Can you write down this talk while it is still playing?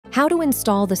How to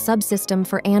install the subsystem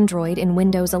for Android in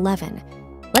Windows 11.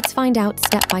 Let's find out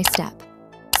step by step.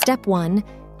 Step 1.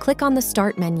 Click on the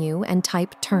Start menu and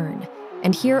type Turn.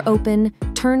 And here open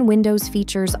Turn Windows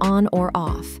Features On or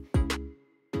Off.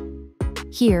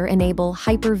 Here enable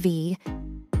Hyper-V.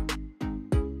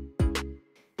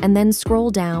 And then scroll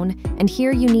down, and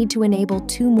here you need to enable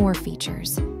 2 more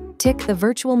features. Tick the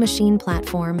Virtual Machine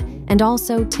Platform and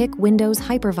also tick Windows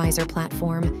Hypervisor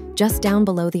Platform just down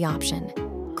below the option.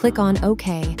 Click on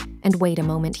OK and wait a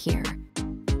moment here.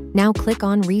 Now click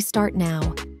on Restart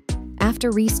Now. After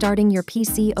restarting your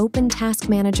PC, open Task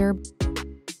Manager.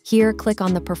 Here click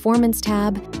on the Performance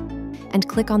tab and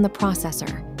click on the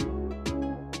Processor.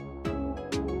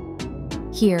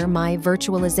 Here my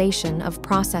virtualization of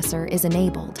processor is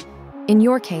enabled. In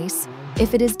your case,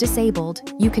 if it is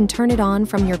disabled, you can turn it on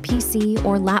from your PC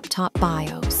or laptop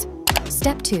BIOS.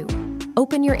 Step 2.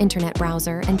 Open your internet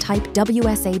browser and type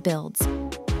WSA builds.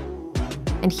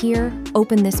 And here,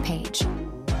 open this page.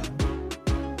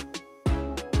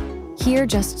 Here,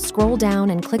 just scroll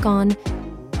down and click on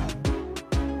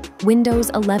Windows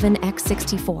 11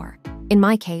 x64. In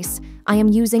my case, I am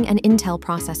using an Intel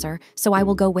processor, so I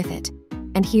will go with it.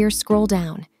 And here, scroll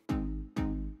down.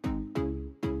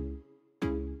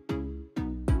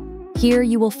 Here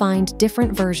you will find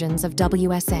different versions of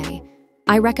WSA.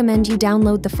 I recommend you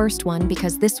download the first one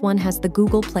because this one has the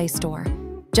Google Play Store.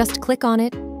 Just click on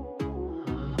it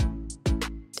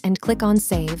and click on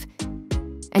Save,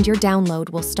 and your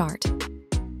download will start.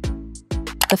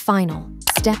 The final,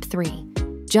 Step 3.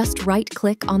 Just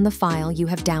right-click on the file you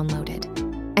have downloaded,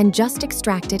 and just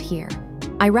extract it here.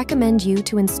 I recommend you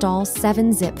to install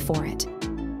 7-zip for it.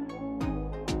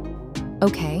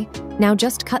 Okay, now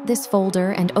just cut this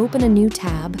folder and open a new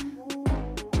tab.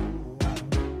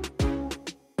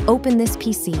 Open this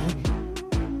PC,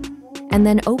 and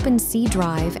then open C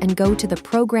drive and go to the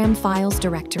Program Files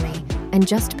directory and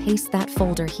just paste that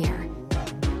folder here.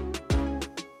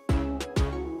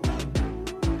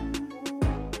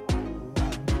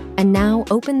 And now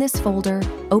open this folder,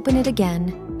 open it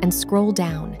again, and scroll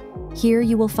down. Here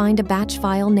you will find a batch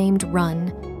file named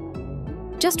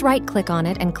Run. Just right-click on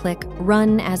it and click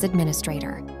Run as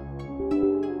Administrator.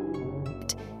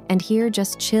 And here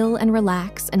just chill and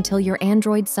relax until your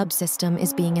Android subsystem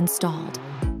is being installed.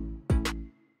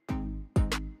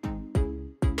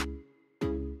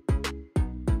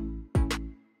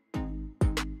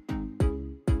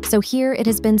 So here it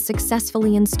has been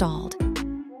successfully installed.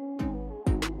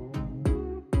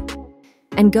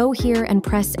 And go here and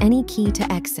press any key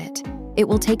to exit. It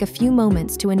will take a few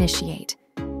moments to initiate.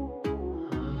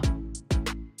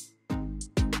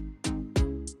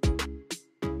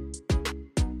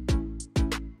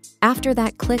 After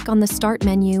that, click on the Start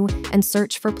menu and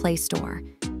search for Play Store.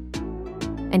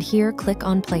 And here, click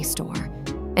on Play Store.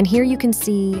 And here you can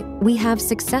see we have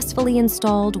successfully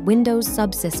installed Windows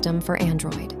Subsystem for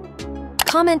Android.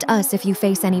 Comment us if you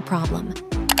face any problem.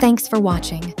 Thanks for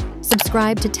watching.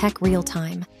 Subscribe to Tech Real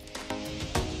Time.